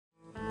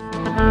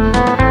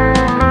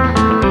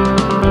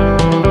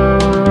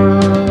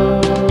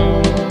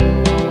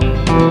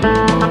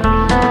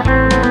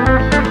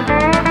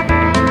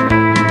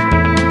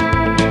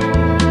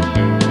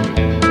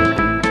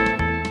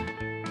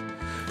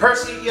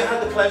you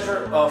had the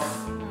pleasure of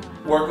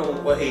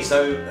working with, he's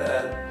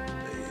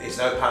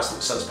now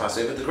passed, since passed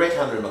away, but the great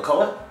Henry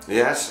McCullough.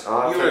 Yes.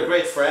 You were a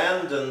great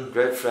friend and...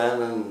 Great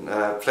friend,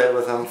 and played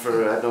with him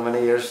for I don't know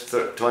many years,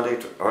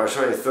 30 or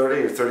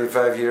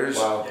 35 years.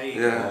 Wow.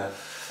 Yeah.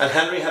 And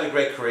Henry had a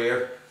great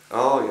career.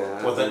 Oh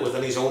yeah.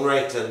 Within his own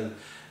right, and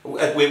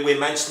we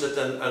mentioned it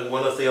in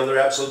one of the other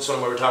episodes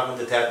when we were talking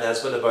to Ted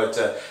Nesbitt about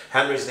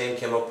Henry's name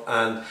came up,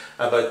 and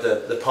about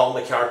the Paul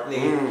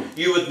McCartney.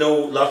 You would know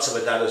lots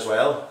about that as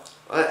well.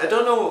 I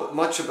don't know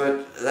much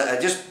about that.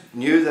 I just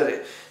knew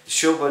that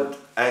Showbud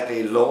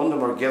actually loaned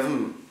him or gave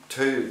him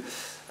two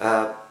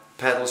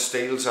pedal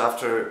steels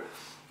after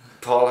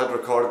Paul had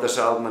recorded this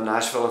album in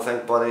Nashville. I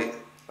think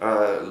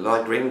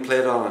Lloyd Green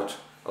played on it.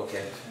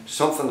 Okay.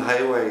 Something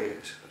Highway,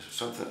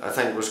 something I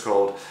think it was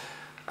called,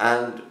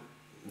 and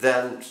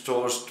then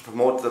so as to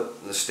promote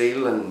the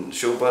steel and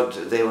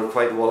Showbud, they were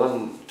quite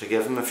willing to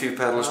give him a few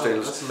pedal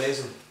steels. That's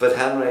amazing. But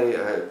Henry,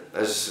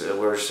 as we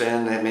were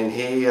saying, I mean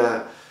he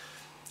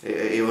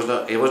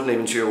wasn't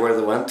even sure where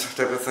they went,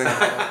 type of thing.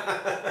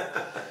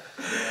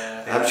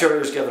 I'm sure he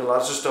was given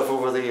lots of stuff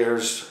over the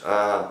years.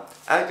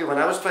 Actually, when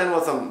I was playing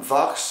with him,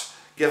 Vox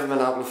gave him an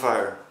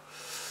amplifier.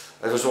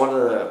 It was one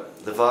of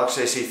the Vox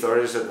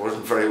AC30s that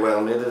wasn't very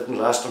well made. It didn't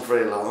last him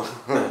very long.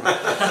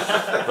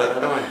 But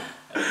anyway,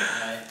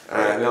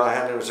 no,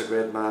 Henry was a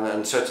great man,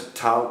 and such a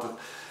talented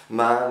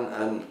man,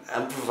 and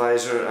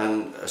improviser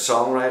and a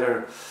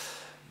songwriter.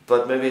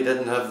 But maybe he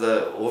didn't have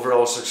the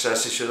overall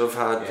success he should have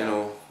had, you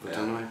know. But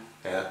anyway.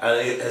 Yeah,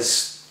 and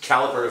his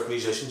calibre of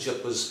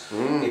musicianship was,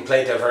 he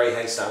played to a very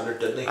high standard,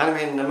 didn't he? I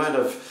mean, the amount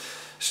of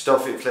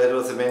stuff he played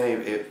with, I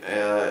mean,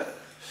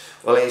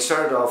 he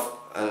started off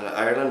in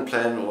Ireland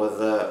playing with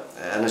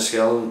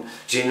Enniskillen and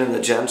Gene and the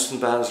Jensen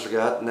bands like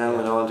that, and then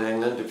went on to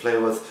England to play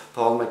with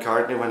Paul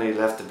McCartney when he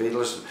left the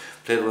Beatles, and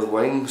played with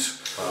Wings.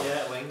 Wow.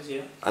 Yeah, Wings,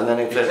 yeah. And then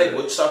he played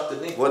Woodstock,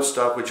 didn't he?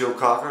 Woodstock with Joe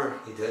Cocker.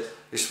 He did.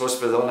 He's supposed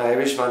to be the only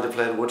Irishman to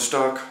play at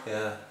Woodstock.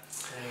 Yeah.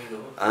 There you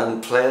go.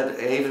 And played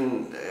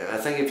even, I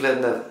think he played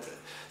in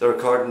the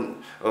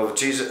recording of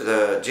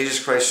the Jesus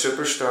Christ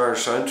Superstar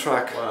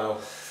soundtrack. Wow.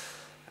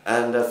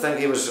 And I think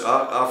he was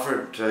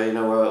offered, you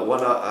know, a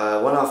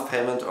one-off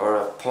payment or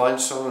a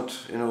points on it,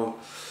 you know.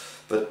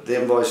 But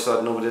them boys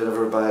thought nobody would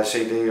ever buy a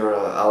CD or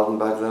an album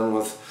back then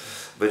with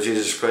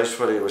Jesus Christ,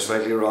 but he was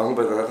slightly wrong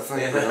about that, I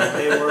think. Yeah.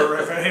 They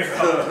were very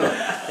wrong.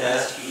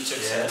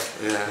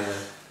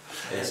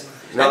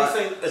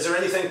 Is there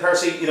anything,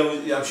 Percy, you know,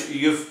 I'm sure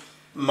you've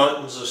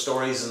mountains of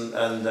stories,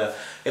 and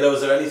you know,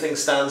 is there anything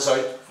stands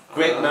out?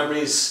 Great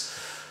memories?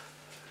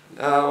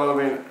 Well, I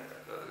mean,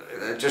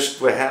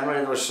 just with Henry,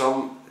 there were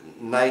some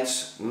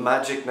nights,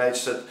 magic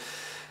nights that,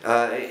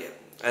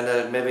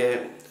 maybe,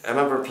 I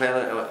remember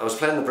I was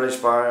playing the British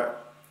Bar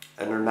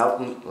in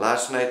Nelton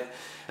last night,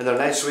 and there are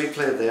nights we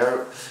played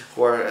there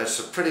where it's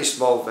a pretty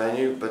small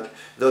venue, but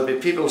there'll be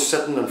people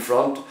sitting in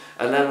front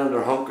and then in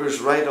their hunkers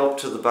right up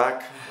to the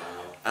back.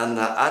 And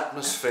the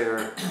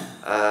atmosphere,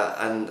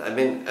 and I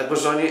mean, it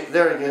was only,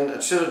 there again,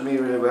 it suited me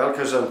really well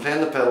because I'm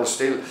playing the pedal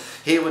steel.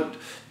 He would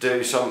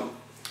do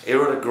he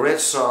wrote a great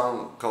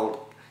song called,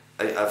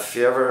 if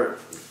you ever,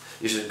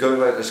 you should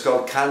Google it, it's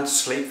called Can't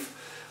Sleep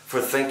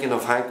for Thinking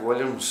of Hank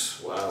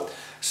Williams. Wow.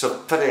 So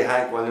pity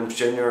Hank Williams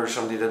Jr. or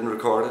somebody didn't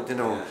record it, you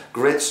know. Yeah.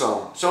 Great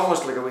song. It's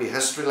almost like a wee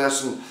history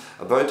lesson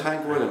about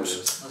Hank Williams.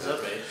 Is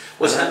that right?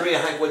 Was Henry a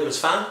Hank Williams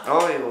fan?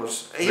 Oh, he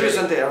was. He was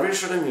into every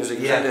sort of music.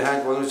 He was into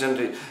Hank Williams,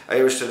 into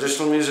Irish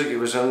traditional music. He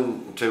was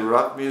into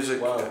rock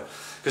music. Wow.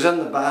 Because in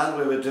the band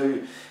we would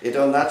do, he'd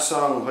done that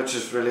song, which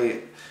is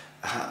really,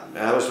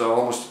 I was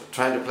almost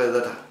trying to play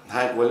that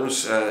Hank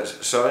Williams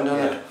sound in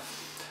it.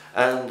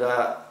 And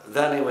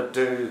then he would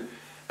do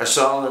a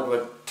song that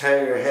would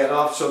tear your head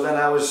off. So then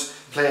I was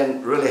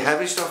playing really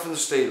heavy stuff in the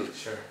steel.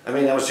 Sure. I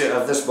mean, I was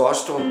of this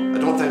Boston. I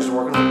don't think it's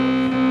working.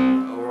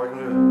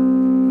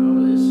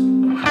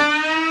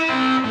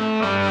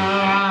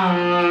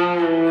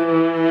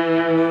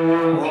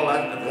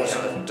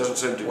 It doesn't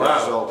seem to go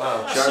at all.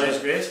 Wow. That sounds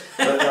great.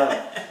 But,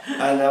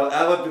 and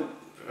I would be,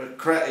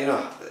 you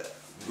know,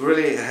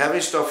 really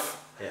heavy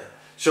stuff. Yeah.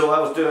 So I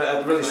was doing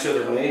it. Really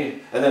suited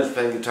me, and then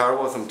playing guitar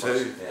with him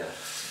too. Yeah.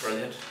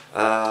 Brilliant.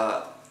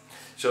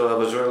 So I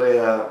was really,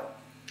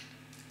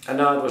 I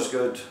know it was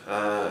good,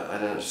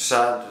 and it was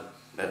sad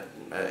that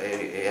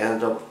he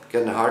ended up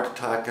getting a heart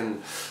attack,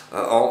 and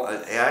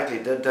he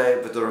actually did die,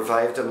 but they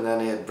revived him, and then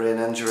he had brain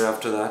injury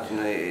after that,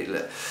 and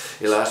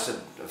he lasted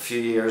a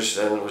few years,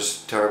 and it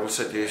was a terrible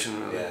situation.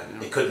 Really, yeah. You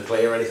know. He couldn't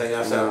play or anything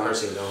after that,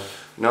 Percy, no?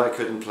 No, he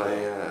couldn't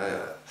play,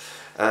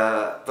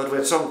 but we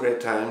had some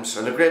great times,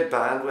 and a great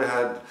band we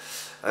had.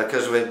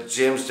 Because we had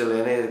James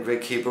Delaney, a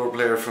great keyboard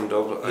player from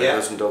Dublin, I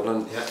was in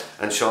Dublin,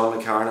 and Sean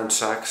McCarran on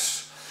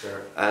sax,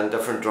 and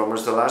different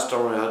drummers. The last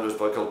drummer we had was a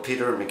boy called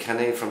Peter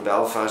McKinney from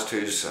Belfast,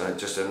 who's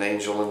just an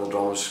angel in the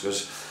drums,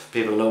 because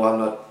people know I'm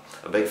not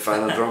a big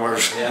fan of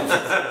drummers.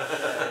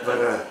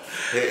 But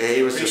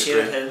he was just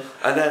great. Him.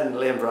 And then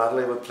Liam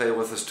Bradley would play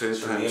with us too.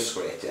 Liam's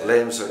great,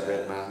 Liam's a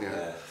great man,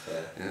 yeah.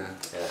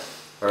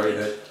 Very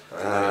good.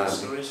 Very good.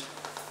 Stories.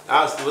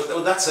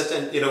 Well, that's it,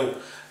 and you know,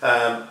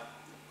 a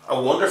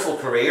wonderful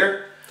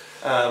career.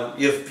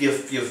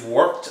 You've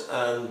worked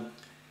and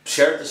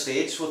shared the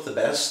stage with the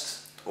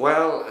best.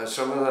 Well,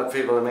 some of the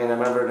people, I mean, I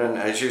remember then,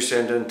 as you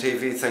said, doing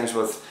TV things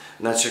with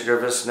Nancy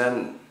Griffiths, and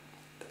then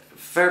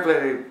fair play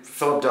to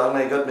Philip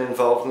Donnelly got me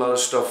involved in a lot of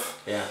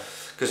stuff. Yeah.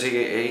 Because he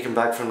came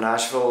back from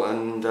Nashville,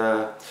 and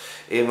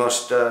he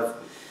must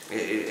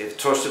he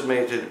trusted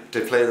me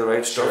to play the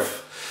right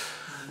stuff.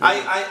 Sure.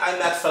 I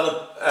met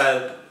Philip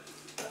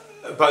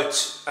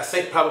about, I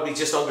think probably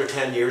just under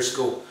 10 years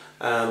ago,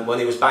 when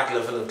he was back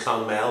living in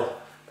Clonmel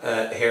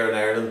here in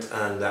Ireland,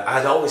 and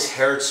I'd always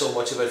heard so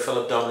much about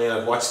Philip Donnelly, and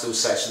I'd watched those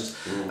sessions,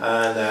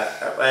 and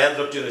I ended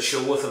up doing a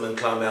show with him in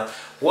Clonmel.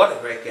 What a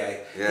great guy.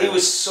 Yeah. He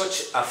was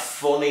such a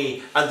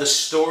funny, and the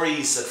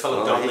stories that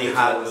Philip Donnelly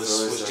had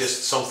was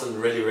just something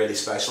really, really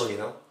special, you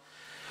know.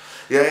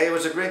 Yeah, he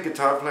was a great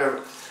guitar player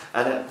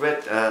and a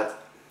great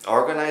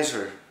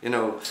organiser, you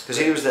know, because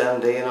he was the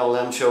MD in all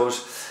them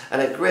shows,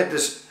 and a great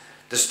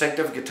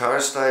distinctive guitar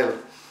style.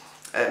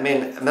 I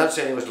mean, I'm not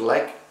saying he was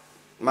like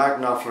Mark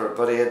Knopfler,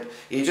 but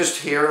you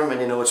just hear him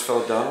and you know it's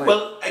Philip Donnelly.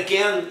 Well,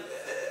 again,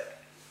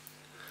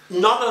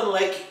 not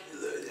unlike,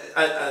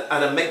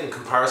 and I'm making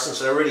comparisons,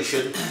 so I really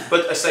shouldn't,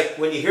 but it's like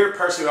when you hear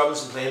Percy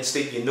Robinson playing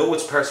steel, you know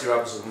it's Percy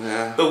Robinson.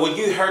 Yeah. But when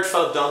you heard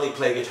Philip Donnelly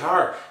play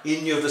guitar,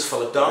 you knew it was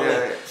Philip Donnelly.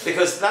 Yeah.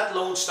 Because that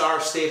Lone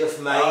Star state of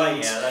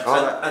mind,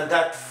 and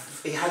that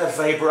he had a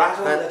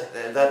vibrato in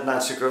it. That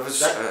Nancy Griffiths,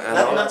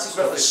 that Nancy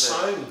Griffiths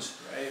sound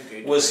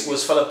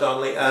was Philip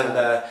Donnelly,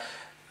 and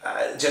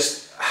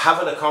just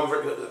having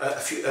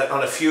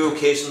on a few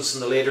occasions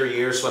in the later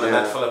years when I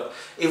met Philip,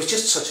 he was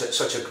just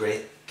such a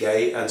great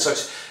guy, and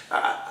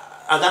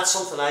and that's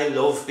something I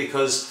love,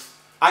 because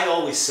I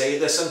always say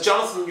this, and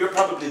Jonathan, you're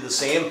probably the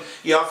same.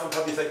 You often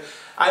probably think,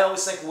 I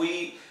always think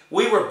we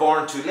were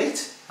born too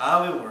late.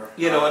 Ah, we were.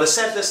 You know, and I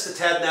said this to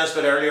Ted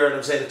Nesbitt earlier, and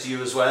I'm saying it to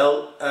you as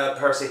well,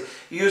 Percy.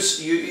 You've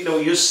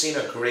seen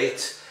a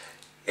great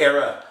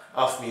era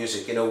of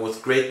music, you know,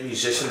 with great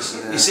musicians.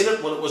 Yeah. You've seen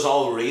it when it was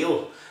all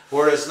real.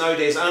 Whereas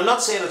nowadays, and I'm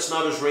not saying it's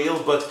not as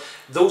real, but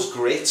those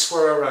greats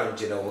were around,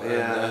 you know.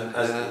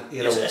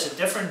 You know, it's a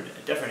different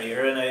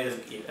era now.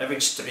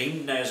 Everything's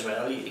streamed now as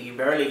well. You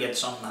barely get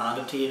something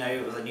handed to you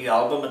now with a new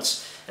album.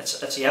 It's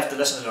you have to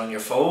listen to it on your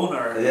phone,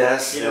 or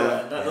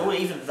no,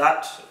 even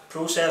that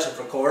process of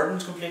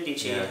recording's completely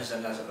changed,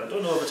 and I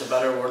don't know if it's a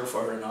better word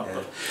for it or not.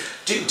 But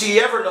do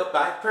you ever look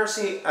back,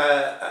 Percy,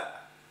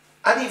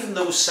 and even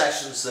those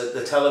sessions,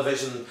 the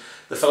television,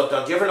 the Philip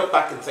Donnelly, do you ever look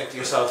back and think to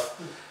yourself,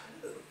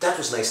 that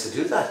was nice to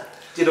do that,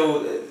 you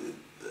know?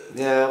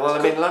 Yeah, well,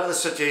 I mean, a lot of the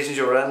situations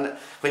you were in,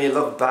 when you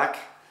look back,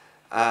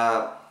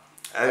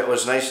 it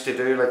was nice to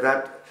do, like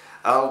that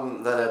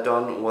album that I'd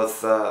done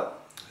with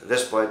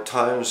this boy,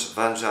 Townes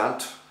Van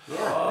Zandt.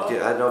 Yeah. I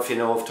don't know if you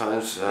know of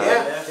Townes.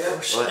 Yeah.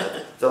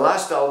 Well, the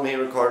last album he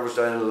recorded was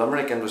down in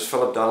Limerick, and it was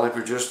Philip Donnelly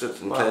produced it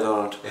and played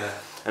on it. Yeah.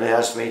 And he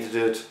asked me to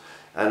do it,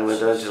 and we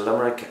went down to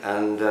Limerick,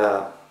 and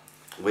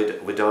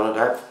we done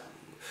it.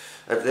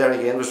 There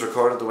again was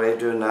recorded the way I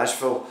do in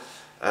Nashville.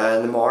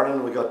 In the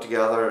morning we got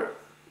together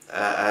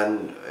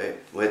and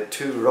we had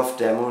two rough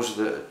demos,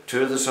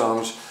 two of the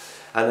songs,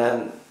 and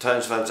then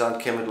Townes Van Zandt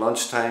came at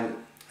lunchtime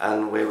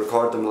and we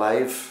recorded them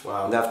live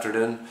in the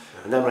afternoon.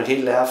 And then when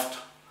he left,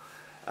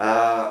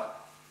 I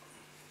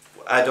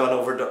done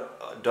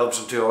overdubs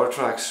and 2 hour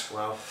tracks.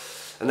 Wow.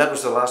 And that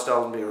was the last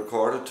album he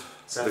recorded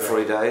before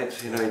he died.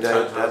 You know, he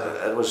died.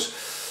 It was,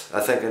 I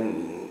think,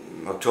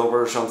 in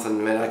October or something.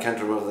 I mean, I can't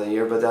remember the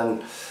year, but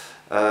then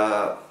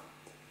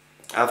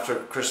after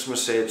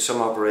Christmas he had some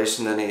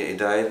operation and he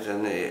died.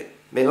 And I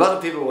mean, a lot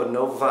of people would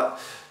know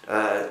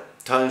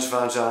Townes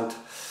Van Zandt.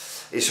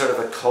 He's sort of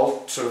a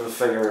cult sort of a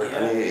figure,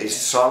 and his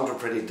songs were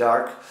pretty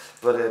dark.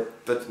 But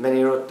when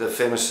he wrote the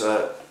famous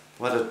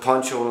what did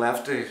Poncho and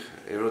Lefty?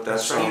 He wrote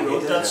that song. He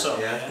wrote that song.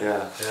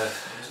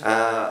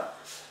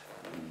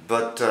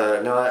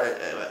 No,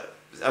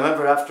 I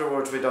remember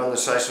afterwards we done the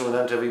session, went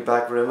into a wee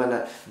back room,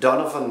 and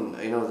Donovan,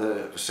 you know,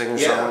 the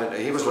singer-songwriter,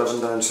 he was living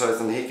down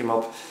south, and he came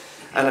up.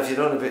 And if you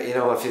don't, you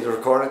know, if you'd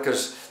recorded,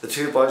 because the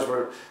two boys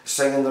were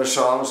singing their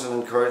songs and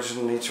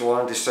encouraging each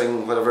one to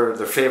sing whatever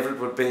their favourite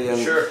would be,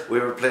 and we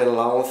were playing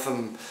along with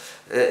them.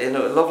 You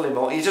know, lovely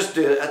moment. You just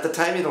do it at the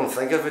time. You don't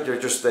think of it. You're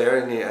just there,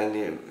 and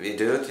you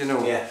do it. You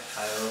know. Yeah,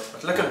 I know.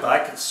 But looking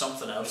back, it's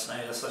something else now.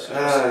 It's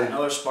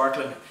another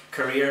sparkling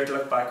career to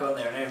look back on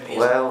there now.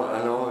 Well,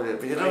 I know,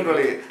 but you don't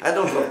really. I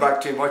don't look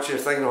back too much. You're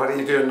thinking, what are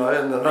you doing now?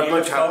 And not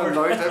much happening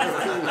now.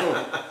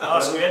 Oh,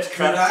 it's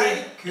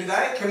great. Could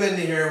I come in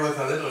here with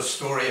a little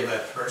story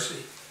about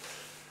Percy?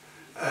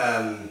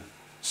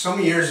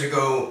 Some years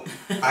ago,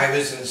 I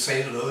was in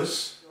St.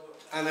 Louis,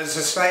 and I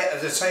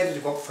decided to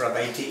go up for a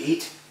bite to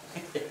eat.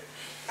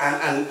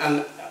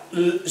 and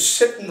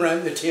sitting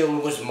round the table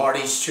was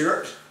Marty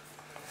Stewart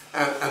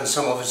and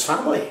some of his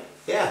family.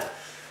 Yeah.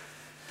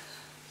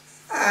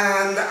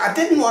 And I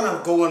didn't want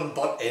to go and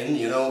butt in,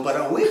 you know, but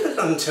I waited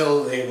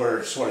until they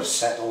were sort of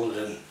settled,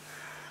 and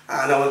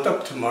I went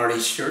up to Marty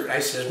Stewart. I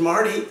says,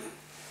 Marty,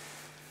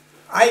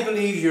 I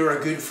believe you're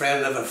a good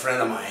friend of a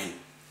friend of mine.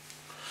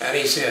 And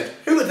he said,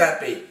 who would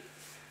that be?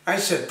 I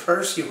said,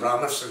 Percy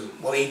Robinson.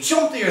 Well, he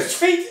jumped to his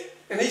feet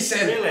and he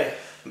said, really?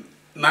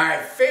 My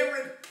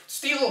favourite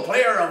Steel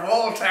player of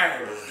all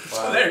time. Wow.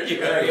 So there you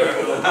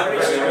go.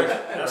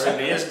 That's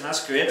amazing.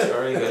 That's great.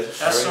 Very good.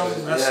 That's some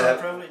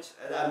privilege.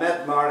 I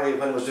met Marty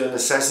when I was doing the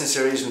session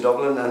series in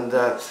Dublin, and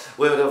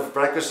we would have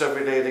breakfast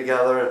every day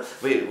together.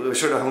 We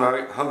sort of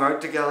hung out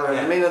together.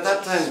 Yeah. I mean, at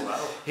that time,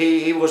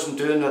 he wasn't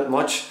doing that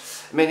much.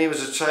 I mean, he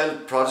was a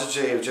child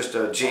prodigy. He was just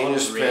a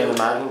genius playing the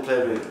mandolin,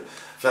 played with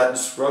Flat and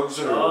Scruggs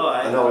and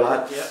all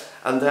that. Yeah.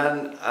 And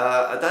then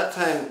at that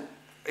time,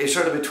 he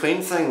sort of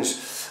between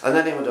things. And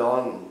then he went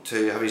on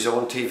to have his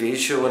own TV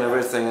show and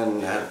everything,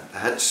 and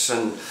hits,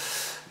 and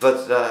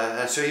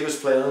so he was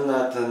playing on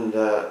that, and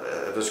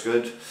it was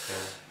good.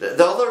 Yeah.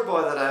 The other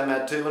boy that I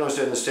met too when I was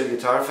doing the Steel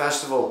Guitar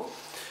Festival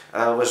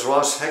was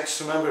Ross Hicks.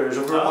 Remember, he was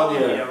over 1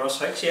 year. Yeah, Ross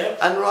Hicks, yeah.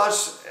 And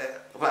Ross,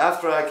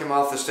 after I came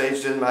off the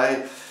stage doing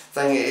my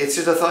thing, it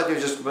sort of thought you were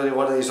just really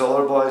one of these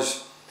other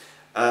boys,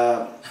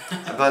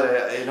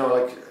 but you know,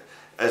 like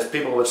as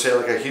people would say,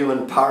 like a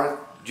human parrot.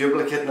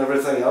 Duplicate and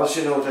everything else,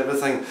 you know, type of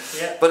thing.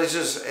 Yeah. But he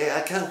says, I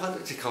can't, what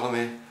did he call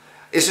me?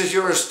 He says,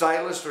 you're a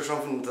stylist or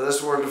something to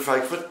this world of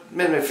fright. But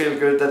made me feel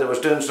good that I was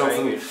doing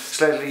something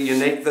slightly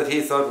unique that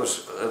he thought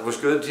was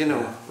good, you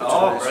know.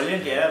 Oh, nice.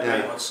 Brilliant, yeah,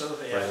 very much so.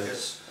 Yeah,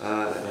 because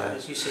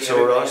as you see,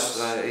 so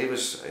Ross, he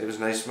was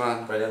nice,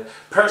 man. Brilliant.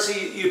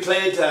 Percy, you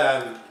played,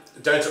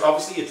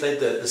 obviously you played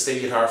the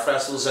Steel Guitar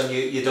Festivals, and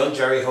you done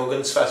Jerry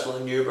Hogan's Festival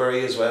in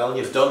Newbury as well, and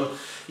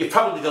you've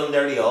probably done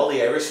nearly all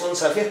the Irish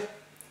ones, have you?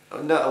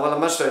 No, well I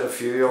missed out a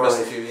few.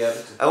 Missed a few, yeah.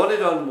 I only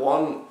done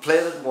one,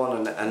 played at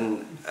one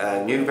in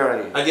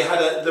Newbury. And you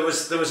had there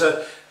was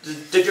a.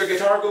 Did your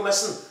guitar go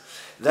missing?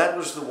 That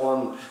was the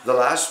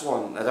last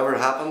one that ever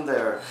happened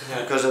there,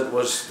 because it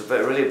was the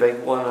really big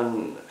one,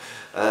 and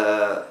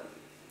a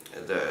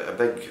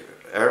big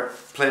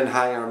airplane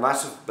hangar, a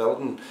massive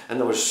building, and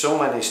there was so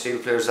many steel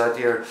players that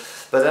year.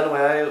 But anyway,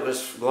 I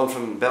was going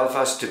from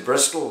Belfast to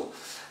Bristol,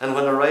 and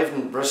when I arrived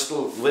in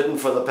Bristol, waiting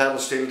for the pedal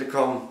steel to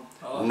come.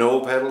 No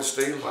pedal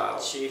steel. Wow.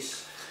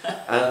 Jeez.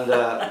 And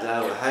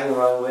hang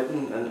around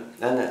waiting,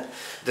 and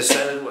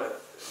decided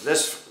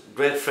this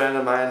great friend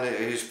of mine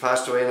who's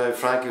passed away now,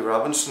 Percy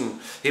Robinson,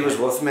 he was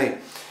with me,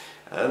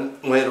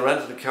 and we had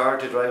rented a car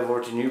to drive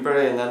over to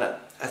Newbury, and then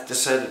I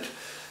decided,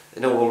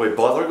 you know, will we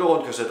bother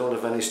going, because I don't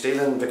have any steel,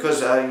 and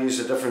because I use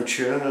a different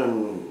tune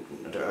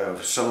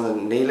and some of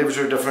the knee levers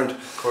are different.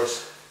 Of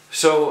course.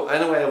 So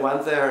anyway, I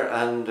went there,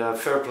 and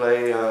fair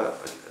play,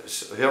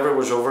 whoever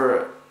was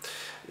over.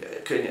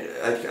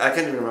 I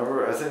can't even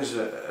remember. I think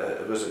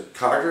it was a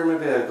Carter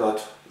maybe I got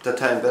at the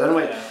time. But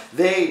anyway,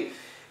 they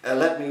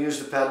let me use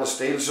the pedal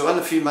steel. So in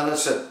a few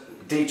minutes I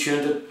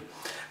detuned it,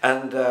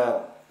 and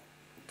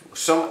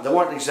they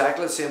weren't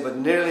exactly the same, but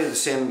nearly the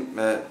same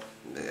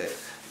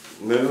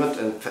movement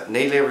and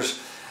knee levers.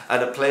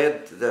 And I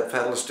played the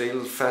Pedal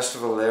Steel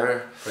Festival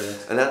there.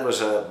 Brilliant. And that was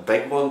a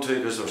big one too,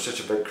 because there was such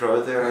a big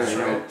crowd there. You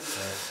know.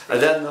 Yeah.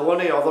 And then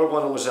the other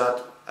one was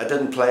at. I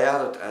didn't play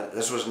at it.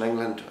 This was in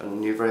England,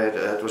 in Newbury.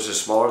 It was a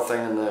smaller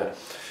thing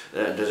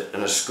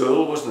in a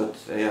school, wasn't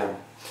it? Yeah.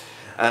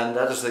 And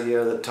that is the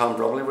year that Tom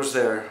Brubley was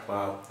there.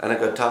 Wow. And I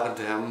got talking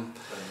to him.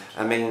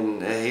 I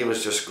mean, he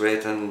was just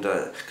great, and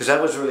because I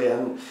was really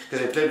in, because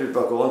he played with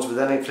Buck Owens, but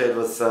then he played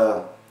with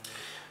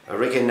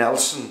Ricky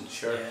Nelson.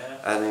 Sure.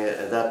 Yeah.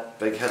 And that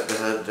big hit that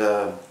had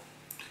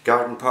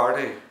Garden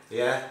Party.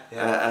 Yeah.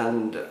 Yeah.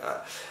 And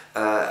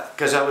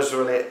because I was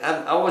really,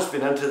 I've always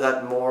been into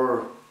that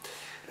more.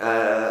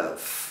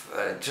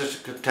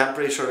 Just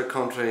contemporary sort of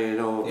country, you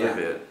know,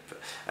 maybe.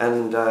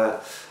 And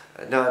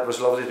no, it was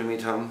lovely to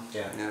meet him.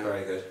 Yeah,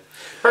 very good.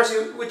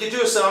 Percy, would you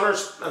do us the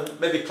honours and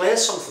maybe play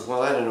us something?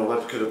 Well, I don't know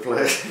what could I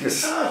play.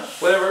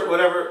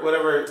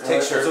 whatever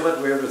takes your... It's a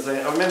bit weird to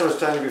think. I mean, I was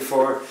telling you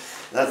before,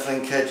 that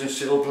thing Cajun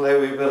Steel play a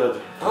wee bit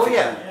of... Oh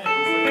yeah.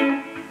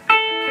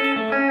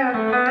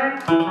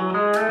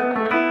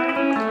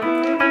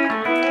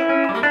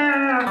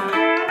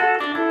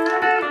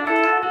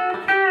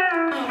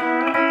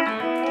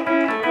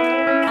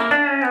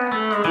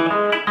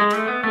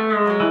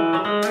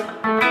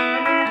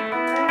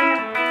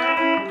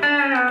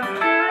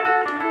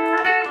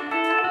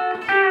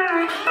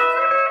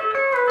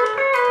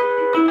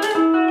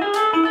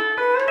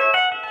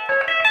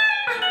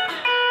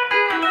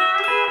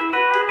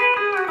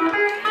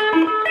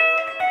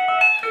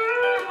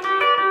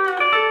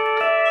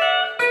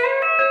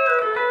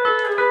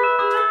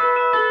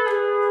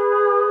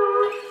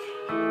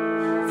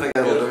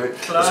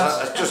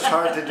 It's just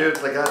hard to do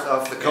it like that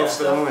off the cuff.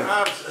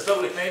 It's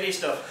lovely. Lady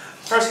stuff.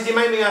 Percy, do you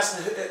mind me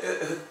asking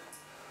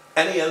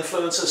any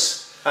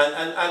influences?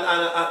 And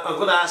I'm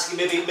going to ask you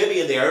maybe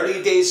in the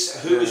early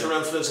days who was your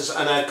influences,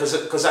 and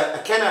because I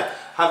kind of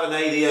have an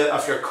idea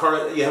of your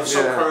current. You have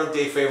some current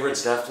day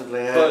favourites.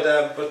 Definitely.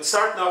 Yeah. But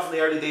starting off in the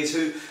early days,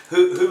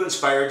 who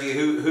inspired you?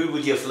 Who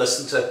would you have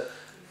listened to?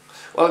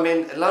 Well, I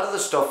mean, a lot of the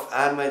stuff.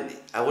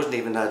 I wasn't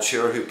even that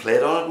sure who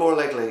played on it. More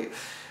likely.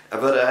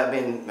 But I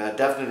mean,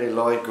 definitely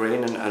Lloyd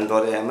Green and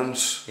Bud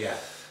Emmons. Yeah.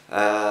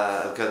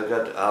 I've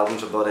got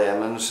albums about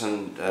Emmons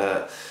and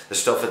the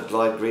stuff that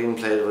Lloyd Green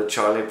played with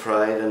Charlie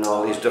Pride and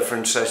all these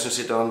different sessions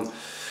he done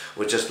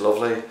were just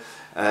lovely.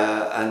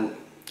 And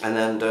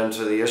then down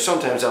through the years,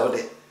 sometimes I would,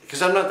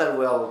 because I'm not that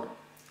well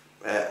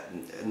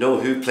know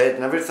who played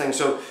and everything,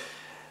 so,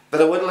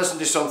 but I would listen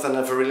to something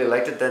if I really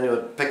liked it, then you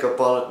would pick up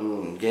on it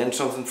and gain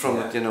something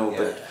from it, you know.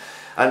 But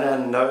and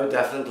then now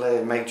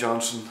definitely Mike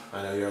Johnson.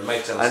 I know you're a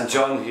Mike Johnson. And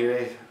John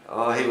Huey.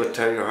 Oh, he would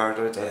tear your heart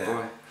out, that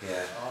boy.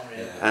 Yeah.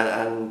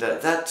 And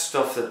that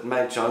stuff that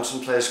Mike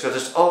Johnson plays, because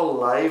it's all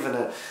live in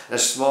a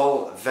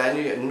small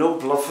venue, no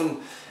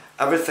bluffing,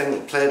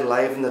 everything played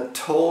live, in the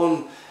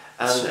tone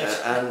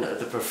and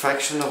the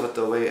perfection of it,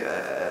 the way,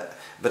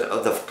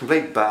 but the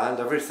complete band,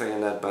 everything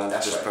in that band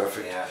is just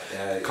perfect.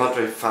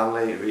 Country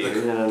Family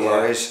Reunion and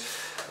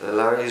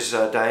Larry's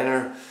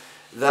Diner,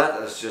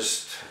 that is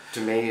just, to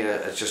me,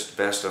 it's just the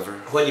best ever.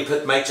 When you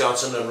put Mike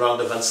Johnson and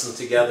Rhonda Vincent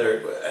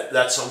together,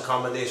 that's some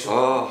combination.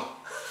 Oh.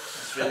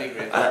 Really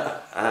great.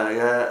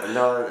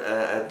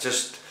 It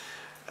just,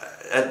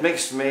 it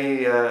makes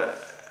me,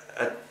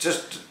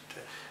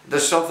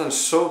 there's something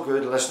so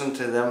good listening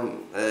to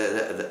them,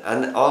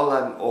 and all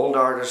them old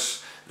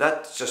artists.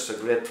 That's just a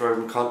great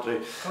program,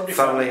 Country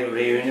Family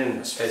Reunion.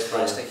 It's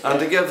fantastic. And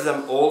to give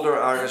them older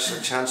artists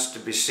a chance to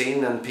be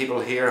seen and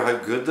people hear how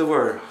good they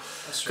were.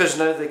 Because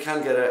now they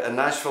can't get a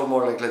Nashville,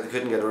 more likely they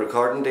couldn't get a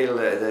recording deal,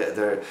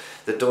 they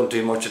don't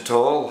do much at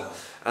all.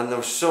 And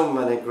there's so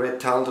many great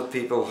talented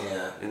people,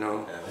 you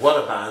know. What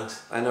a band.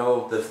 I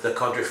know. The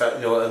country, you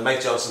know, and Mike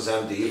Johnson's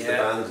MD of the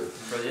band.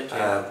 Brilliant,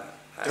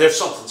 There's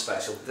something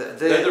special.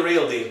 They're the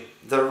real deal.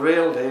 The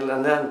real deal.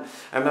 And then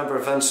I remember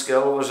Vince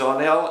Gill was on.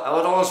 I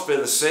would always be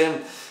the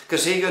same,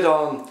 because he got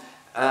on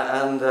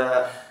and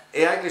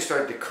he actually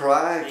started to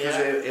cry, because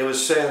he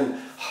was saying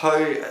how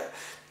he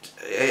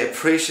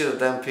appreciated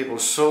them people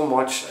so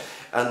much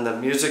and the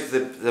music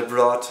they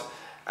brought.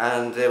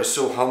 And they were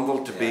so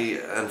humbled to be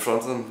in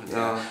front of them.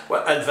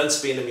 Well, and Vince,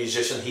 being a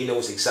musician, he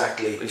knows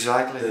exactly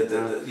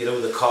the you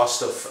know, the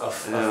cost of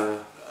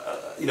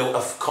you know,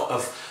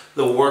 of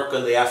the work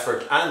and the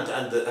effort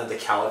and the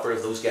caliber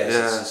of those guys.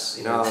 It's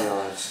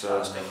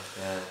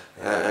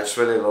it's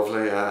really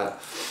lovely.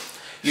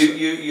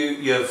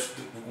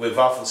 We've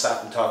often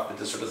sat and talked about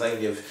this sort of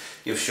thing.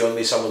 You've shown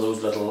me some of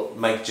those little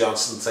Mike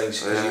Johnson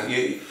things.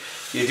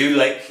 You do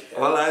like.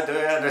 Well, I do,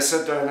 and I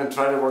sit down and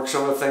try to work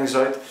some of the things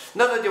out.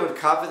 Not that you would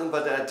copy them,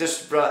 but it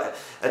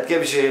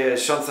gives you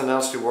something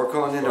else to work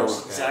on, you know.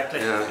 Exactly.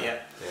 Oh, it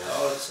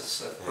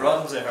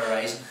broadens the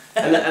horizon.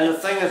 and the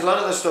thing is, a lot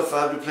of the stuff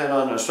I've been playing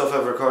on, or stuff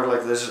I've recorded,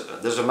 like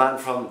there's a man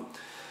from,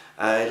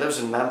 he lives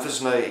in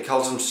Memphis now. He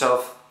calls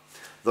himself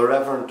the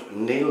Reverend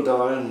Neil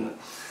Down,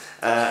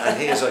 and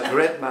he is a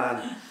great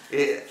man.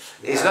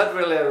 He's not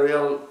really a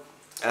real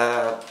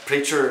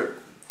preacher.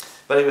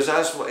 But he was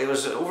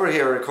over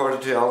here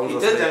recorded 2 albums. He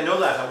did, I know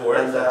that, I'm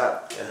aware of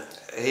that.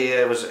 He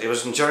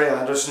was in Jerry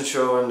Anderson's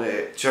show, and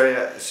Jerry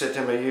said to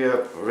him, "Are you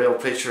a real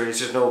preacher?" He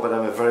says, "No, but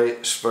I'm a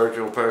very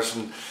spiritual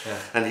person."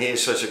 And he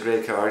is such a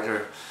great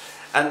character.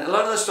 And a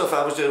lot of the stuff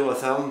I was doing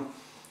with him,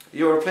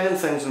 you were playing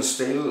things in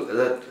steel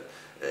that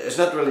it's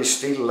not really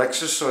steel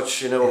licks as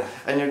such, you know,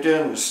 and you're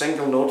doing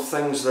single note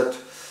things that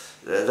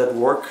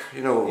work,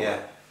 you know.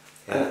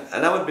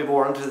 And I would be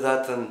more into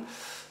that than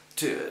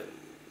to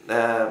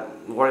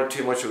worry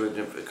too much about,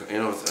 you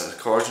know,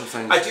 chords and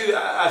things. I do.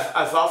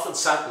 I've often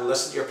sat and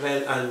listened to your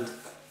playing, and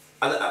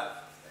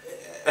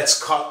it's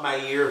caught my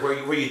ear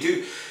where you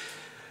do.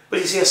 But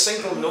you see, a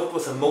single note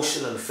with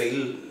emotion and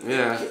feel,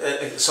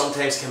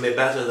 sometimes can be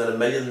better than a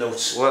million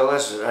notes. Well,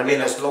 I mean,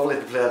 it's lovely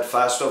to play that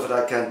fast stuff that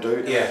I can't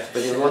do.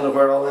 But you wonder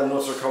where all them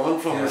notes are coming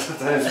from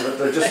sometimes. But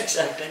they're just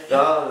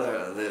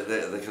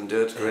they can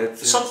do it great.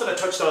 Something I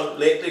touched on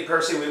lately,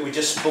 Percy. We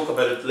just spoke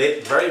about it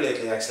very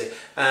lately actually,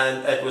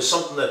 and it was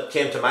something that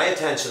came to my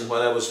attention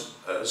when I was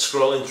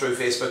scrolling through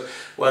Facebook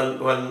when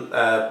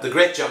the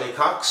great Johnny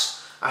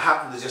Cox. I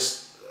happened to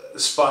just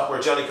spot where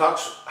Johnny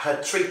Cox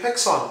had 3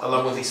 picks on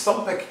along with his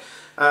thumb pick,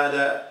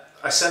 and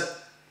I sent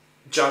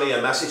Johnny a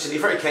message, and he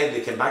very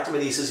kindly came back to me,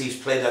 and he says he's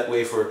played that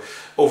way for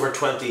over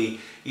 20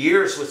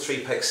 years with 3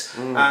 picks.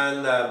 And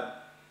I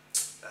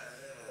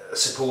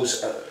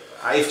suppose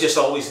I've just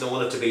always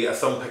known it to be a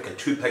thumb pick and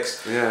 2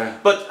 picks.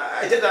 But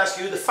I did ask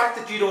you, the fact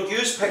that you don't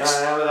use picks,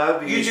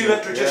 you do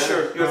introduce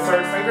your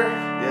 3rd finger?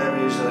 Yeah,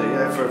 we use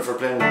it for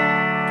playing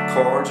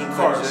chords and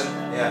things.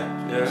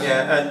 And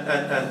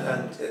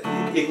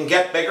you can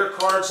get bigger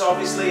chords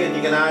obviously, and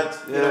you can add.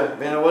 I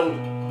mean, I wouldn't.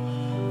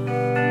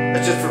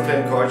 It's just for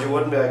playing chords. You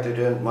wouldn't be actually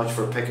doing much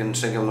for picking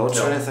single notes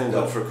or anything,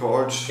 but for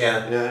chords.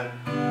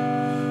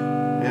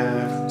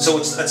 So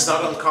it's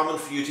not uncommon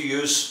for you to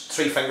use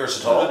 3 fingers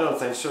at all. I don't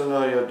think so.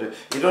 No, you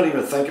don't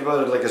even think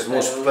about it like as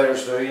most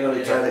players do. You know,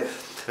 you try to.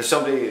 If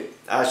somebody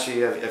asks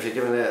you if you're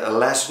giving a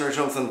lesson or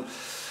something,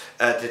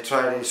 to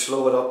try to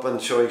slow it up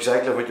and show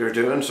exactly what you're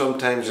doing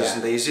sometimes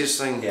isn't the easiest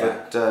thing.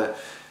 But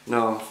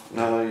no.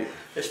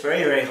 It's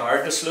very, very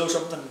hard to slow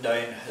something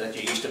down that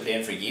you're used to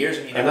playing for years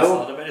and you never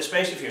thought about it,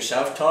 especially if you're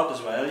self-taught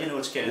as well. You know,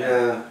 it's kind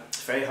of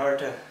it's very hard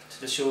to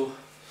show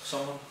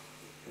someone.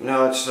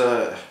 No, it's.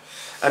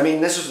 I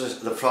mean, this is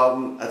the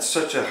problem. It's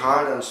such a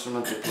hard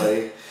instrument to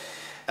play,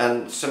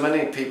 and so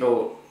many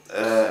people.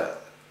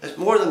 It's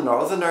more than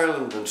Northern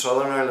Ireland and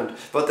Southern Ireland,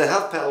 but they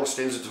have pedal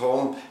steels at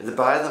home. They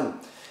buy them,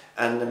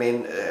 and I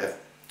mean,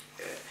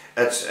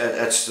 it's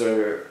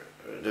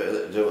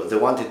they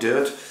want to do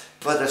it,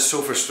 but it's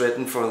so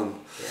frustrating for them.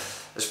 Yeah.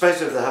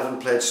 Especially if they haven't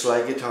played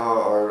slide guitar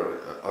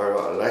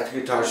or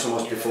electric guitar so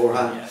much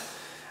beforehand,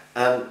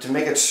 and to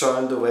make it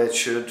sound the way it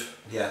should.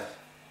 Yeah.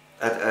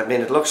 I mean,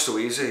 it looks so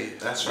easy.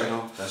 That's right. You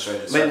know? That's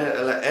right. I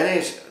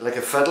mean, like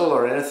a fiddle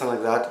or anything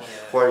like that,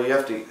 where you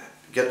have to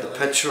get the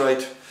pitch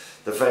right,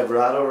 the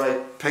vibrato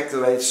right, pick the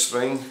right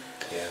string.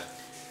 Yeah.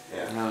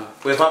 Yeah. No.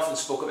 We've often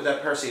spoken about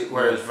that, Percy.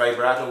 Whereas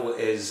vibrato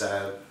is,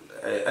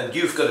 and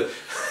you've got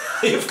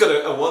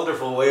a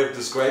wonderful way of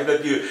describing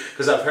it.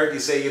 Because I've heard you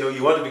say,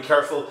 you want to be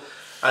careful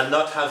and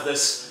not have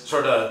this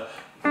sort of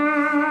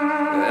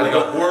like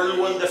a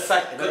whirlwind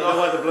effect. You don't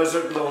want the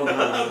blizzard blowing.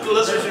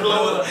 Blizzard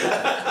blowing.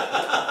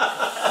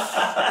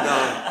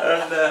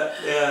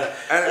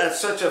 And it's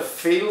such a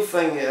feel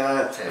thing.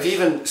 If you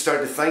even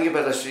start to think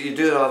about it, you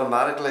do it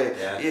automatically.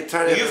 Yeah.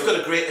 You've got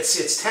a great.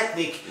 It's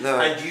technique,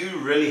 and you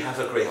really have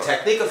a great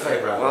technique of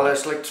vibrato. Well,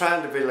 it's like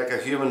trying to be like a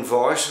human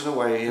voice in a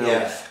way,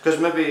 Because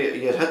maybe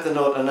you'd hit the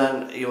note and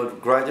then you would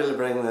gradually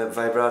bring the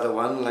vibrato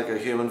in, like a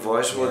human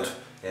voice would,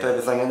 type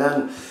of thing. And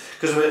then,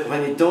 because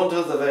when you don't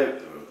have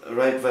the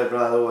right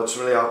vibrato, it's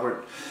really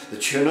awkward. The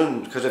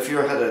tuning, because if you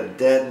had a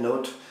dead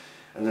note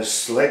and it's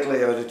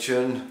slightly out of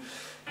tune,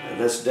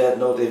 this dead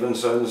note even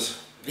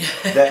sounds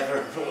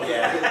deader.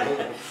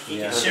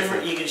 You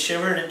can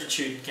shiver it into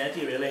tune, can't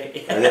you? Really?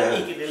 You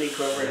can really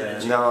quiver it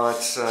into tune. No,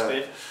 it's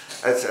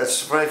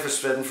very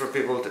frustrating for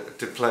people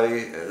to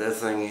play the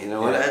thing, And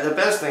the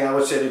best thing I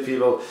would say to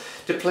people,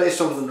 to play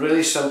something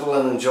really simple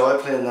and enjoy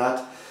playing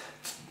that.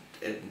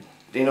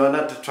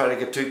 Not to try to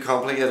get too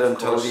complicated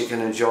until you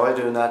can enjoy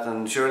doing that,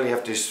 and surely you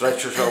have to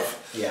stretch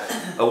yourself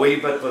a wee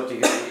bit, but you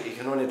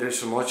can only do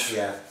so much.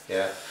 Yeah.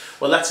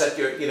 Well, that's it.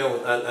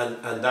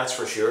 And that's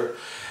for sure.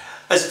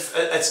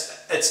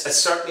 It's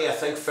certainly, I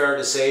think, fair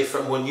to say,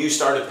 from when you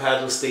started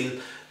pedal steel,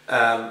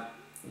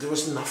 there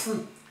was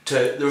nothing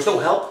there was no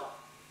help.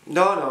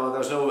 No, there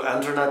was no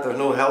internet. There was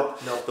no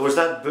help. No. There was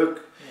that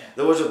book. Yeah.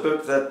 There was a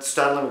book that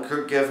Stanley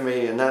Cook gave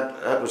me, and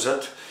that was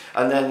it.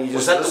 And then you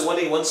was that the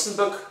Winnie Winston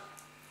book?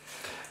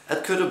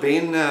 It could have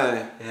been,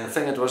 I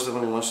think it was the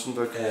Winnie Winston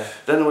book. Yeah.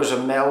 Then there was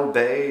a Mel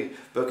Bay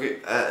book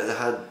that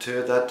had two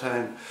at that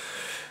time.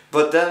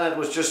 But then it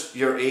was just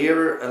your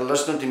ear and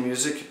listening to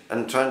music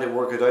and trying to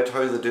work it out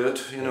how they do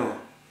it,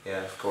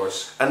 Yeah, of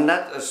course. And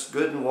that is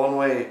good in one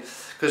way,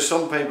 because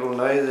some people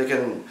now, they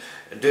can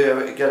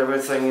get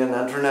everything in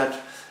the internet,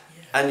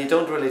 and you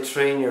don't really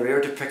train your ear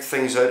to pick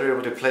things out or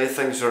able to play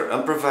things or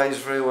improvise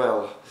very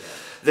well. Yeah.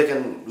 They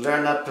can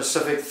learn that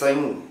specific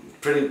thing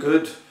pretty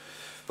good,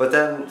 but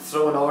then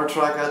throw another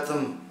track at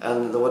them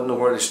and they wouldn't know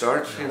where to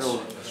start, That's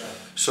right.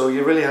 So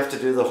you really have to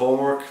do the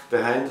homework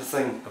behind the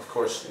thing. Of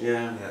course.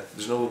 Yeah.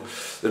 There's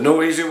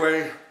no easy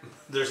way.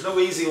 There's no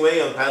easy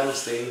way on pedal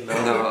steel.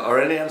 No,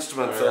 or any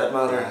instrument for that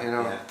matter.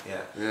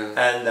 Yeah.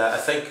 And I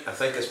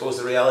suppose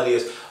the reality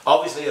is,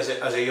 obviously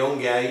as a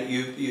young guy,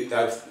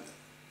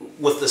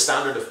 with the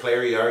standard of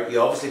player you are, you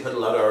obviously put a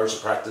lot of hours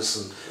of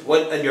practice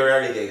in your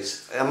early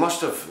days. I must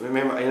have.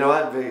 Remember,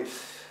 I'd be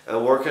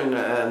working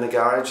in the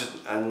garage,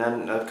 and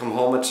then I'd come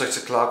home at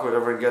 6 o'clock,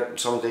 whatever, and get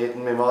something to eat,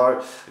 and my mother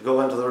would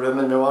go into the room,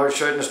 and my mother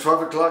shouting, "It's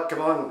 12 o'clock,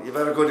 come on, you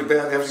better go to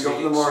bed, you have to go up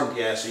in the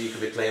morning." So you could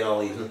be playing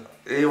all evening.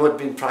 You would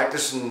be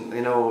practicing,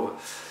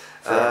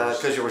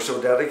 because you were so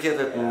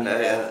dedicated and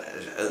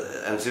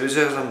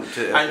enthusiasm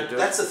to do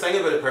that's the thing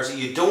about it, Percy,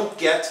 you don't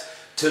get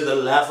to the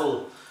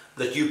level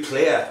that you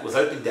play at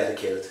without being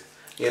dedicated.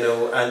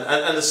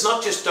 And it's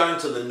not just down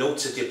to the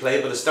notes that you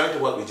play, but it's down to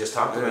what we just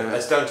talked about.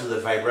 It's down to the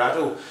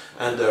vibrato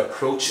and the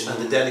approach and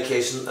the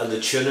dedication and the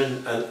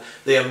tuning and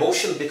the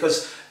emotion,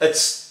 because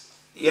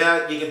you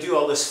can do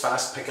all this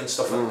fast picking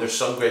stuff and there's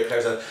some great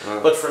players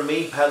but for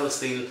me, pedal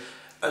steel,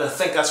 and I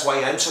think that's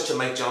why I'm such a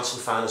Mike Johnson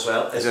fan as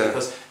well, is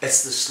because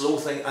it's the slow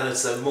thing and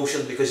it's the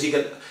emotion, because you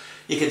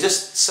can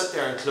just sit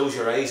there and close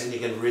your eyes and you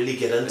can really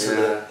get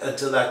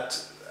into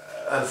that.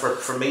 And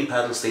for me,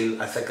 pedal steel,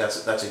 I think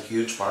that's a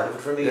huge part of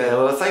it for me. Yeah,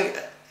 well, I think,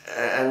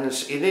 and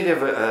you need to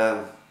have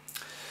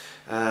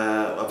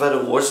a bit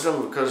of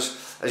wisdom, because,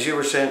 as you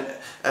were saying,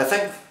 I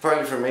think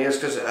partly for me is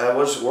because I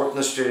was working in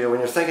the studio. When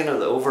you're thinking of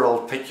the overall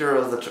picture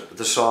of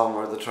the song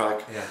or the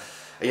track,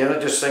 you're not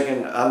just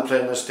thinking, I'm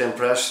playing this to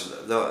impress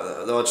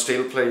the odd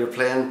steel player. You're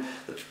playing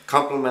to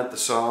complement the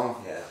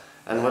song,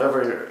 and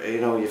whatever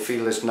you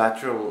feel is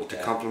natural to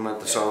complement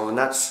the song, and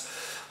that's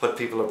what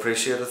people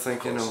appreciate. I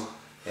think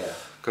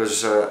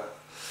Because,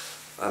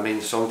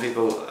 some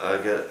people are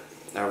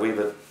a wee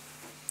bit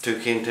too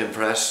keen to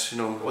impress,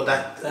 Well,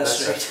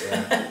 that's right.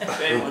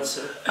 Very much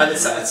so. And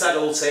it's that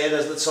old saying,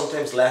 isn't it?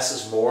 Sometimes less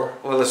is more.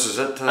 Well, this is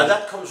it. And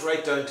that comes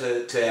right down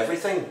to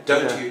everything,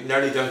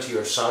 nearly down to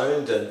your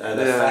sound and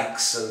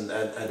effects and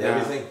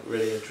everything,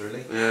 really and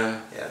truly. Yeah.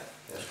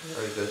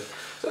 Very good.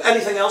 So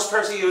anything else,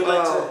 Percy, you would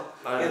like to...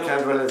 I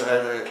can't really.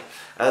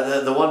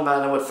 The one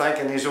man I would thank,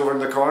 and he's over in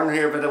the corner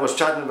here, but I was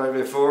chatting about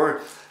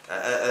before,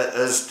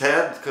 is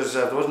Ted, because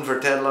if it wasn't for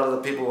Ted, a lot of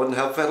the people wouldn't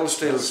have pedal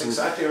steels. That's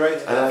exactly right.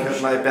 And I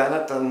got my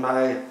Bennett and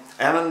my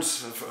Emmons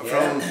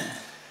from,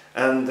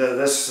 and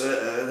this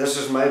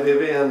is my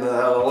baby, and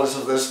I'll always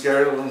have this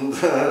girl. And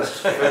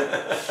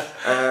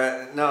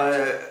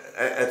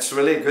it's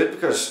really good,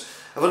 because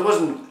if it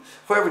wasn't,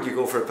 where would you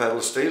go for a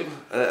pedal steel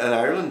in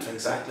Ireland?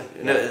 Exactly.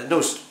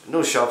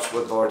 No shops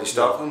would already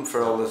stock them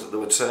for all that they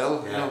would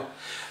sell. Yeah.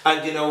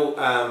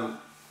 And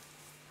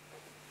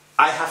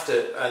I have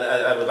to, and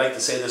I would like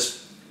to say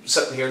this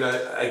sitting here now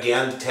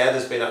again, Ted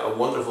has been a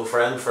wonderful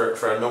friend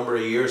for a number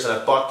of years, and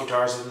I've bought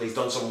guitars with him, he's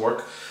done some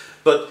work.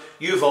 But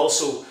you've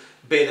also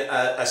been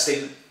a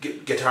steel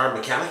guitar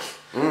mechanic,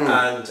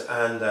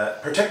 and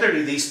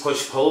particularly these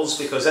push-pulls,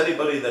 because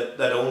anybody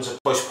that owns a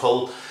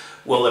push-pull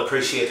will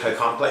appreciate how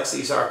complex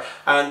these are,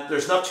 and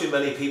there's not too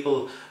many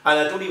people, and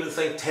I don't even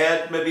think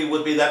Ted maybe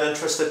would be that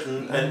interested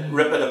in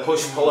ripping a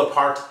push-pull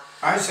apart.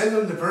 I sent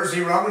them to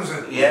Percy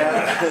Robinson.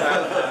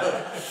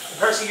 Yeah.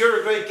 Percy, you're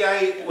a great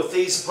guy with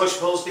these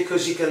push-pulls,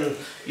 because you can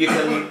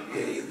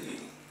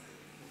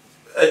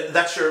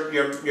that's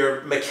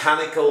your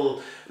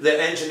mechanical,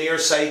 the engineer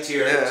side to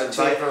your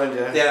background,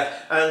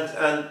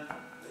 and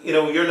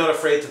you're not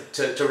afraid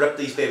to rip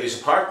these babies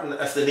apart, and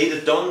if they need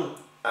it done,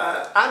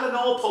 and an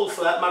all pull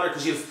for that matter,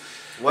 because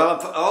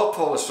all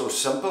pull is so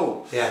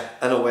simple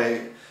in a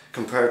way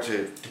compared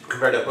to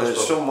a push pull.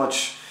 So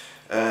much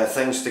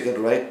things to get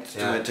right,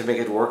 to make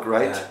it work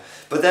right.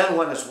 But then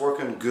when it's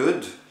working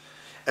good,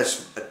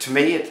 to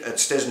me it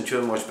stays in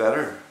tune much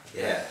better.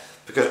 Yeah.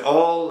 Because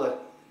all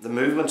the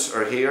movements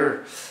are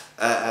here.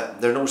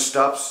 There are no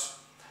stops.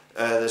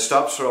 The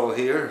stops are all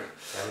here.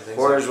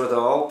 Whereas with the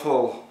all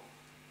pull,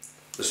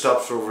 the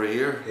stops are over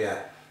here. Yeah.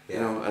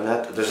 And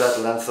there's that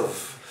length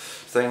of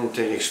thing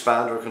to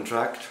expand or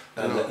contract.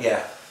 And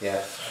Good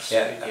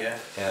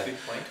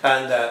point.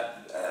 And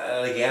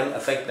again, I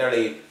think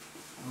nearly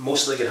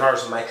most of the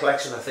guitars in my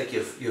collection, I think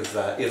you've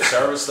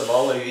serviced them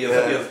all.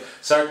 You've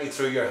certainly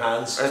through your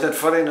hands. Isn't it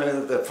funny now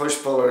that the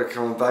push pull are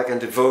coming back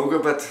into vogue a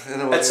bit?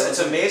 It's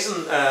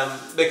amazing,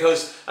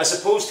 because I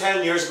suppose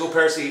 10 years ago,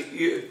 Percy,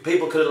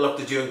 people could have looked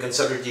at you and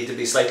considered you to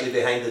be slightly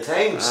behind the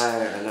times.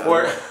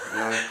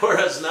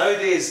 Whereas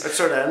nowadays, it's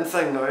sort of in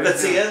thing now.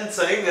 It's the in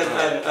thing,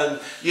 and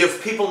you have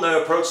people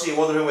now approaching you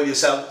wondering will you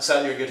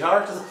sell your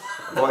guitar to them.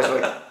 Boys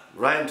like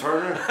Ryan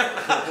Turner.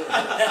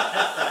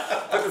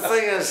 But the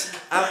thing is,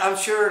 I'm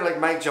sure like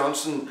Mike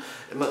Johnson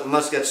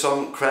must get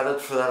some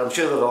credit for that. I'm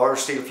sure there are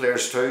steel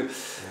players too,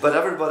 but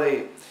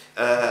everybody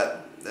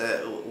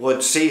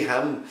would see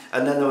him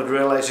and then they would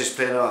realise he's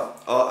playing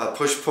a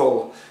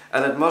push-pull,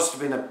 and it must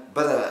have been a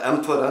bit of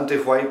input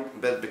into why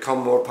it become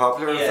more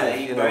popular.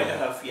 He might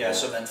have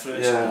some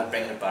influence on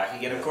bringing it back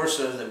again. Of course,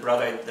 they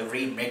brought out the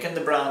remaking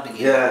the brand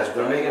again. Yeah,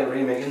 they're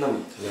remaking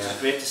them. It's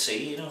great to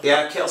see.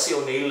 Yeah, Kelsey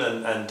O'Neill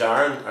and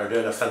Darren are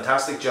doing a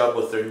fantastic job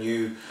with their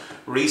new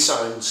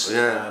resounds.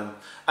 Yeah.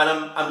 And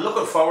I'm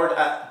looking forward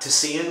to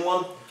seeing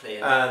one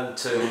and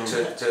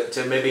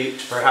to maybe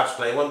perhaps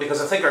playing one,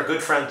 because I think our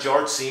good friend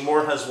George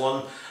Seymour has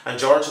one, and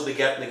George will be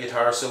getting the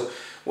guitar. So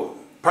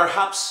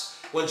perhaps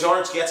when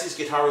George gets his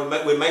guitar,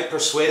 we might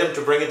persuade him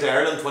to bring it to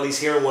Ireland when he's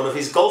here on one of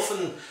his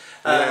golfing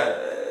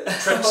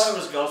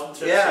trips. Golfing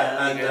trips.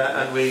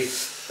 And we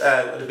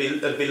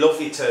it'd be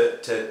lovely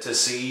to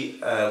see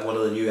one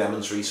of the new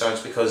Emmons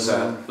resounds, because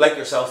like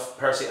yourself,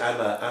 Percy,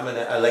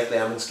 I like the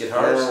Emmons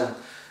guitars.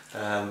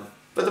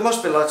 But there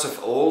must be lots of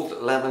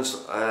old Lemons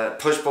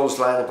push-pulls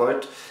lying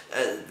about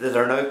that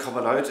are now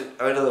coming out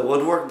of the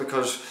woodwork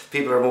because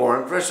people are more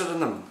interested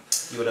in them.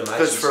 You would imagine.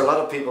 Because for a lot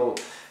of people,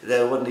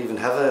 they wouldn't even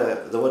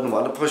they wouldn't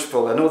want a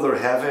push-pull. I know they're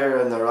heavier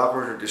and they're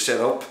awkward to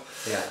set up.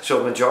 Yeah.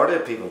 So majority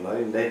of people now,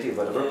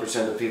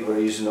 90% of people are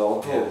using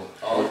all pull.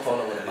 Yeah. All pull,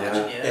 I would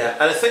imagine. Yeah.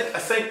 And I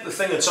think the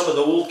thing in some of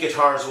the old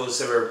guitars was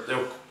they were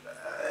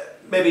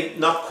maybe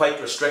not quite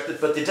restricted,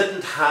 but they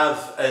didn't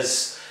have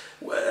as,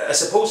 I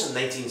suppose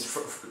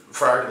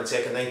for argument's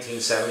sake, in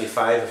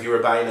 1975, if you were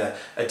buying a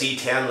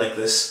D10 like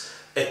this,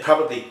 it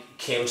probably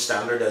came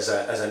standard as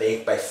an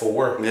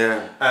 8x4.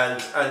 Yeah.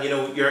 And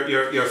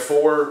your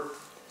 4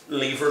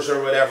 levers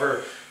or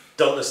whatever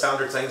done the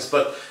standard things,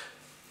 but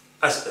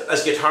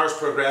as guitars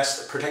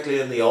progressed,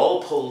 particularly in the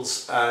all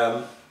pulls,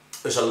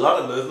 there's a lot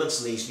of movements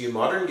in these new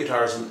modern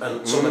guitars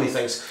and so many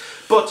things.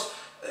 But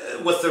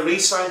with the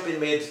resound being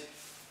made,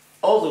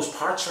 all those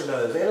parts are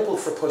now available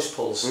for push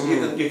pulls.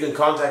 You can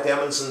contact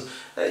Emmons and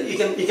you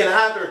can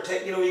add or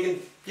take.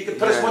 You can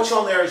put as much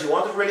on there as you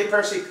wanted. Really,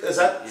 Percy, is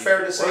that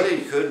fair to say? Well,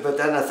 you could, but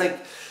then I think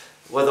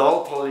with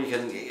all pull you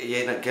can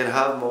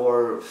have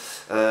more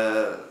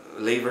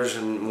levers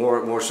and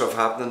more stuff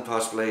happening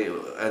possibly,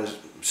 and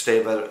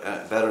stay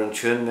better in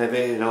tune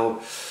maybe,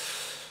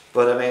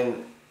 But I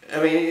mean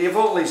you've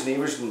all these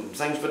levers and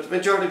things, but the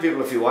majority of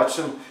people, if you watch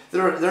them,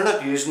 they're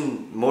not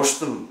using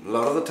most of them a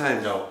lot of the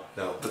time. No.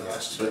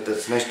 But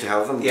it's nice to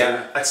have them.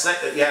 Yeah, it's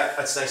nice. Yeah,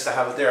 it's nice to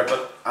have it there.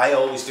 But I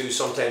always do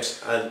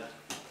sometimes, and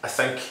I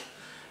think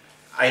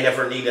I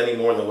never need any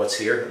more than what's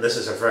here. This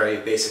is a very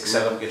basic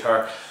setup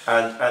guitar,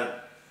 and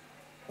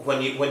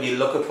when you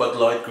look at what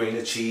Lloyd Green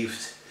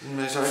achieved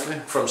exactly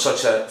from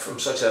such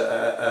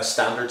a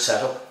standard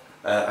setup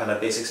and a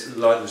basic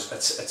Lloyd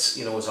it's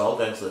you know, it's all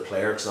down to the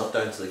player. It's not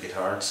down to the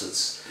guitar.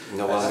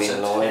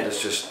 Lloyd is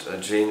just a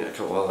genius.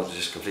 Well, it's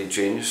just complete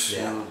genius.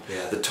 Yeah, you know?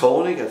 yeah. The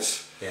tone he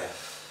gets. Yeah.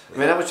 I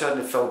mean, I was chatting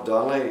to Phil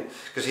Donnelly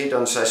because he'd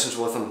done sessions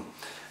with him,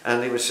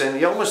 and he was saying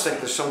you almost think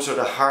there's some sort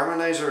of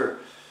harmonizer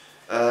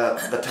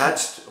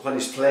attached when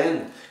he's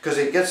playing, because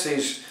he gets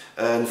these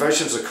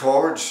inversions of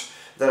chords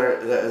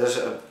there's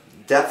a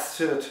depth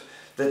to it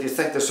that you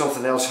think there's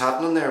something else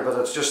happening there, but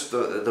it's just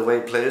the way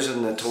he plays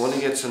and the tone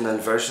he gets and the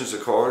inversions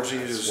of chords he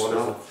uses.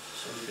 Wonderful.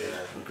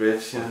 Yeah.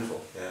 Great. Yeah.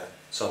 Wonderful. Yeah.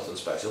 Something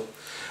special.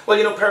 Well,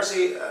 you know,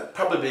 Percy,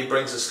 probably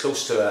brings us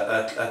close to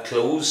a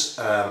close.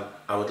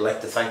 I would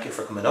like to thank you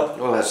for coming up.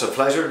 Well, it's a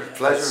pleasure.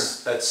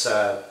 It's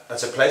a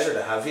pleasure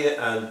to have you,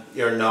 and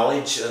your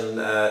knowledge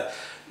and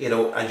you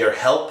know, and your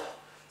help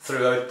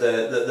throughout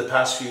the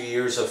past few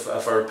years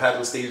of our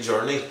pedal steel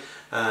journey.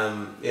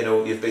 You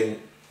know, you've been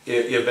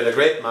a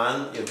great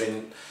man. You've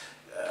been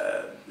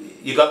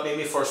you got me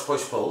my first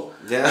push pull.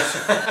 Yeah.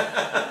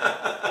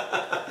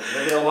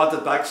 Maybe I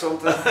wanted back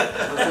something.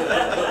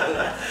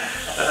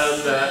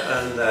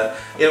 and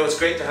you know, it's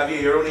great to have you.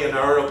 You're only an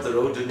hour up the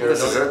road, and you're a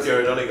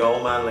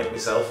Donegal man like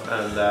myself,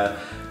 and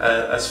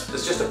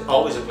it's just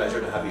always a pleasure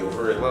to have you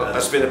over. Well,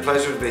 it's been a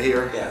pleasure to be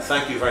here. Yeah,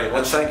 thank you very much.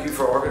 And thank you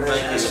for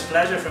organising. It's a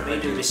pleasure for me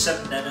to be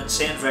sitting in and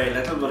saying very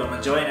little, but I'm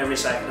enjoying every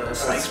second of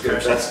this. Thanks,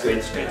 Percy. That's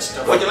good. Great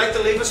stuff. Would you like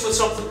to leave us with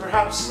something,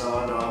 perhaps? No,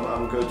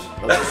 I'm good.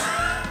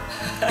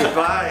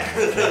 Goodbye.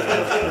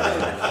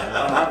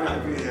 I'm happy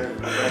to be here.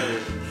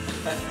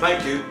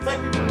 Thank you.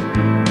 Thank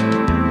you.